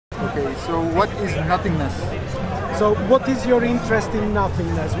Okay, so what is nothingness? So what is your interest in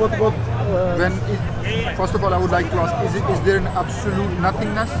nothingness? First of all, I would like to ask, is there an absolute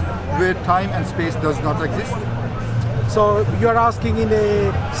nothingness where time and space does not exist? So you're asking in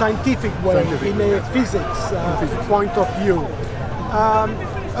a scientific way, in a physics point of view.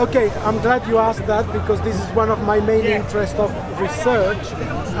 Okay, I'm glad you asked that because this is one of my main interests of research,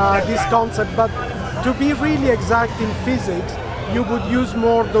 this concept. But to be really exact in physics, you would use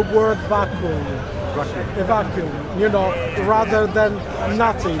more the word vacuum. A vacuum, you know, rather than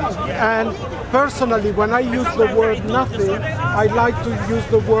nothing. And personally, when I use the word nothing, I like to use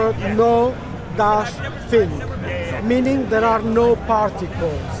the word no dash thing, meaning there are no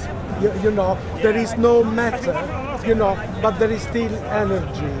particles, you know, there is no matter, you know, but there is still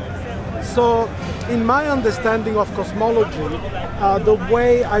energy. So in my understanding of cosmology, the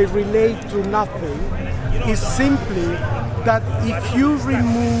way I relate to nothing is simply that if you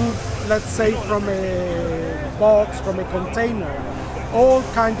remove, let's say, from a box, from a container, all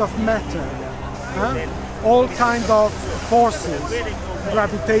kind of matter, all kind of forces,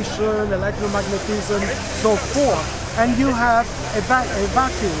 gravitation, electromagnetism, so forth, and you have a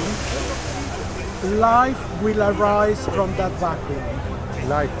vacuum, life will arise from that vacuum.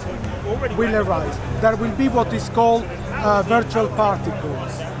 Life will arise. There will be what is called virtual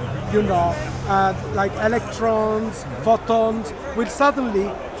particles, you know, like electrons, photons will suddenly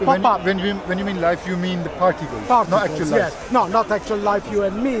pop up. When you mean life, you mean the particles, Particles, not actual life. Yes. No, not actual life, you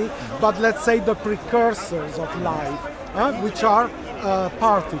and me, but let's say the precursors of life, which are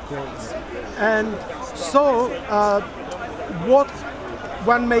particles. And so what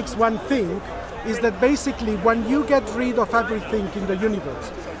one makes one think is that basically when you get rid of everything in the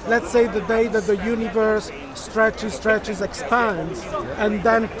universe, let's say the day that the universe stretches, expands, and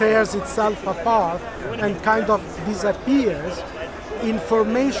then tears itself apart and kind of disappears,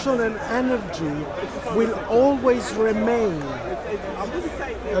 information and energy will always remain.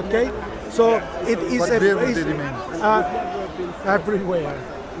 Okay? So it is where will they remain? Everywhere.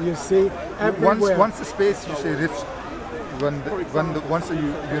 You see? Everywhere. Once the space, you say, rifts, once the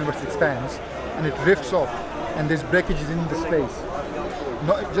universe expands and it rifts off and there's breakages in the space,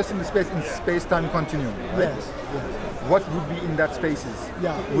 not just in the space, in space-time continuum, right? Yes. What would be in that spaces?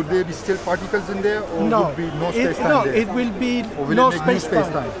 Yeah. Would there be still particles in there, or No. would be no space-time No, there? it will be Or will no it make new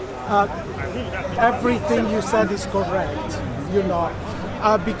space-time. Everything you said is correct, you know,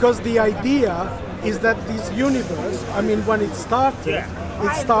 because the idea is that this universe, I mean, when it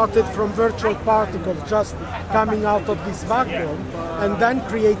started from virtual particles just coming out of this vacuum and then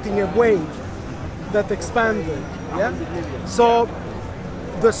creating a wave that expanded. Yeah. So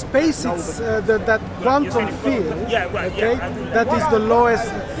the space, it's that quantum field, okay, that is the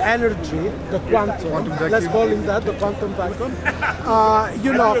lowest energy, the quantum let's call it that, the quantum vacuum.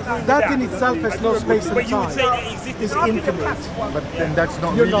 You know, that in itself has no space and time. It's infinite. But then that's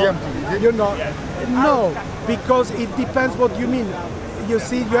not You really know, empty, is it? you know, no, because it depends what you mean. You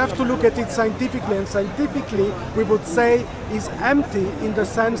see, you have to look at it scientifically, and scientifically we would say is empty in the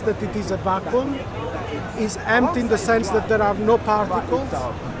sense that it is a vacuum, is empty in the sense that there are no particles,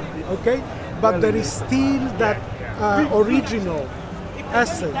 okay? But there is still that original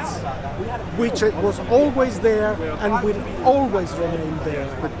essence, which was always there and will always remain there.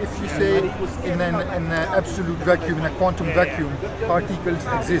 But if you say in an absolute vacuum, in a quantum vacuum, particles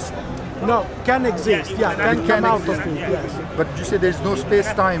exist. No, can exist, yeah, can come out of it, yes. But you say there's no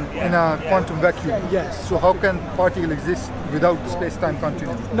space-time in a quantum vacuum. Yes. So how can particle exist without space-time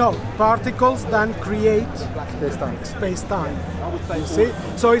continuum? No, particles then create Space-time. space-time, you see?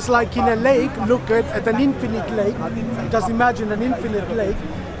 So it's like in a lake, look at an infinite lake, just imagine an infinite lake,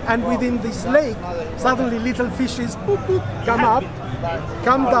 and within this lake, suddenly little fishes boop, boop, come up,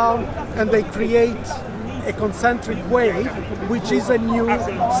 come down, and they create a concentric wave, which is a new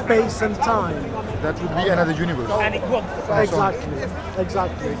space and time. That would be another universe. Exactly,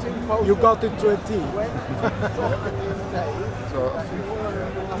 exactly. You got it to a T. So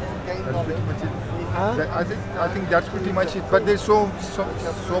that's pretty much it. I think that's pretty much it. But there's so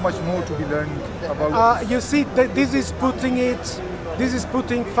much more to be learned about. You see, this is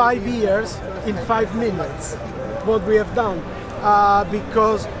putting 5 years in 5 minutes. What we have done.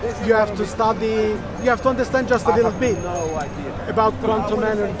 Because you have to study, you have to understand just a little bit about quantum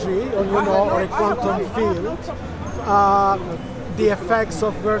energy, or or a quantum field, the effects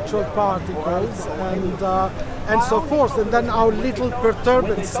of virtual particles, and so forth, and then how little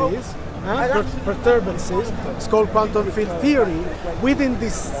perturbances perturbances. It's called quantum field theory. Within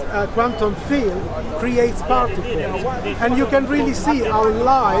this quantum field creates particles, and you can really see how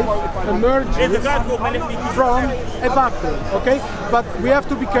life emerges from a vacuum. Okay, but we have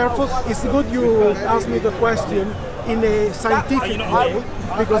to be careful. It's good you asked me the question in a scientific way,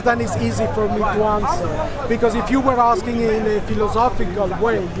 because then it's easy for me to answer. Because if you were asking in a philosophical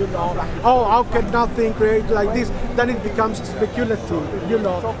way, you know, oh, how can nothing create like this, then it becomes speculative, you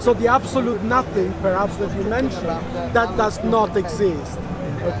know. So the absolute nothing, perhaps, that you mentioned, that does not exist.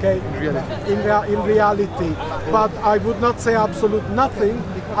 Okay, in reality. But I would not say absolute nothing.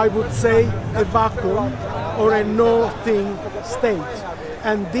 I would say a vacuum or a no-thing state.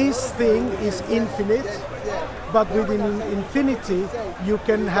 And this thing is infinite. But within infinity, you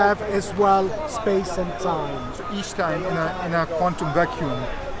can have as well space and time. So each time in a quantum vacuum,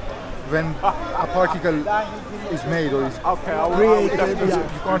 when a particle is made or is created, you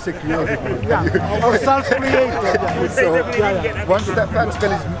can't say created, or self-created. So once that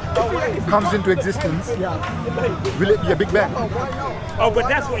particle comes into existence, will it be a Big Bang? Oh, but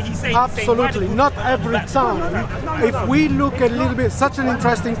that's what he's saying. Absolutely, not every time. If we look a little bit, such an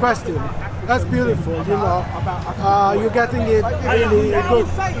interesting question. That's beautiful, you know. You're getting it really good.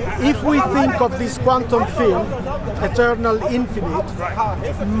 If we think of this quantum field, eternal, infinite,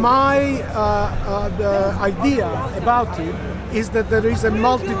 my the idea about it is that there is a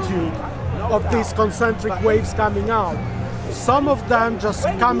multitude of these concentric waves coming out. Some of them just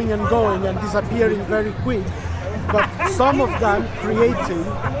coming and going and disappearing very quick, but some of them creating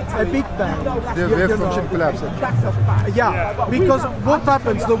a Big Bang. The wave function collapses. Yeah, because what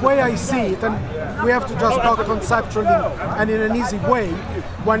happens, the way I see it, and we have to just talk conceptually and in an easy way,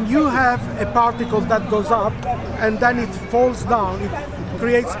 when you have a particle that goes up and then it falls down, it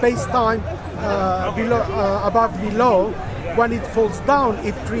creates space-time above below. When it falls down,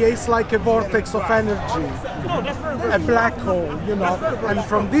 it creates like a vortex of energy, a black hole, you know, and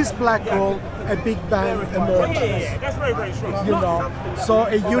from this black hole, a Big Bang emerges. That's very, very strong. You know, so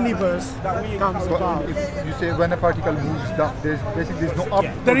a universe comes about. If you say when a particle moves down, there's no up.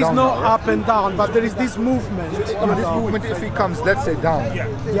 There is down no now, up and down, but there is this movement. This movement, if he comes, let's say down,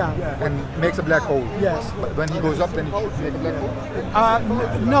 and makes a black hole. Yes. But when he goes up, then he should make a black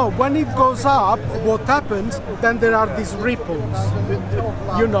hole. No, when it goes up, what happens? Then there are these ripples.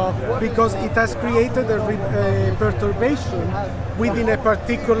 You know, because it has created a perturbation within a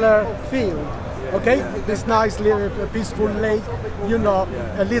particular field. Okay, this nice little peaceful lake, you know,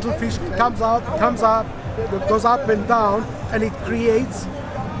 a little fish comes up, goes up and down, and it creates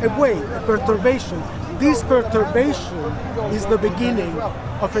a wave, a perturbation. This perturbation is the beginning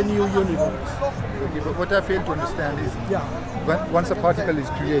of a new universe. Okay, but what I fail to understand is, once a particle is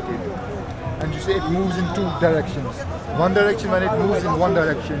created, and you say it moves in two directions. One direction, when it moves in one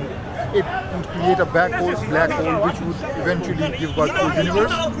direction, it would create a black hole, which would eventually give birth to the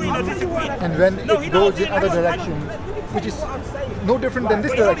universe. And when it goes in other direction, which is no different than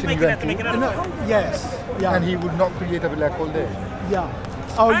this direction he went to, and he would not create a black hole there. Yeah.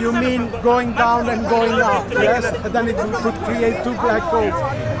 Oh, you mean going down and going up? Yes. Then it could create two black holes.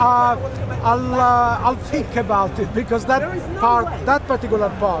 I'll think about it, because that particular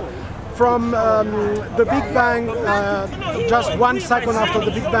part. From the Big Bang, just 1 second after the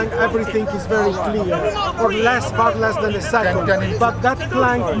Big Bang, everything is very clear, or far less than a second. But that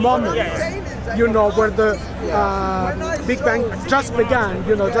Planck moment, you know, where the Big Bang just began,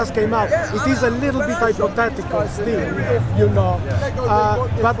 you know, just came out, it is a little bit hypothetical still, you know.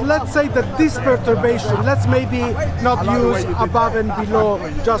 But let's say that this perturbation, let's maybe not use above and below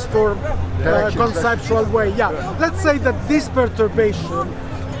just for conceptual way. Yeah, let's say that this perturbation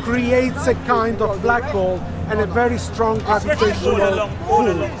creates a kind of black hole and a very strong gravitational pull,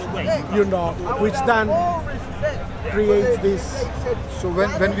 you know, which then creates this. So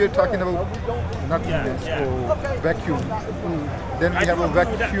when we are talking about nothingness or vacuum, then we have a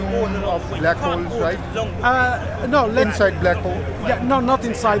vacuum of black holes, right? No, inside black hole. Yeah, no, not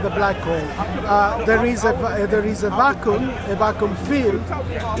inside the black hole. There is a vacuum field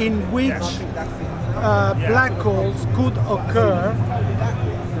in which black holes could occur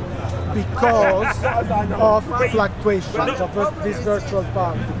because of fluctuations of these virtual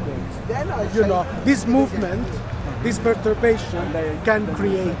particles. You know, this movement, this perturbation can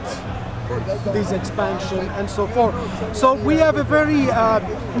create this expansion and so forth. So we have a very,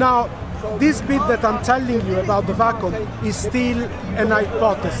 now this bit that I'm telling you about the vacuum is still an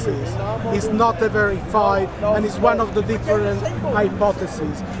hypothesis. It's not a verified, and it's one of the different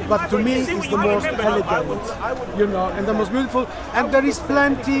hypotheses. But to me, it's the most elegant, you know, and the most beautiful. And there is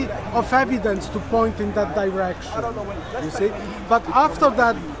plenty of evidence to point in that direction, you see. But after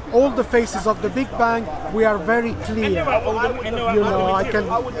that all the phases of the Big Bang, we are very clear. You know, I can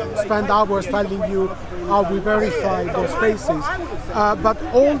spend hours telling you how we verify those phases. But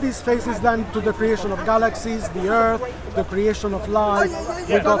all these phases then to the creation of galaxies, the Earth, the creation of life,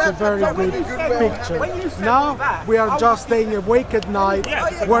 we got a very good picture. Now we are just staying awake at night,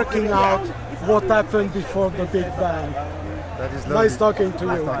 working out what happened before the Big Bang. That is lovely. Nice talking to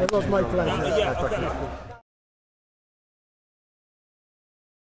you. It was my pleasure.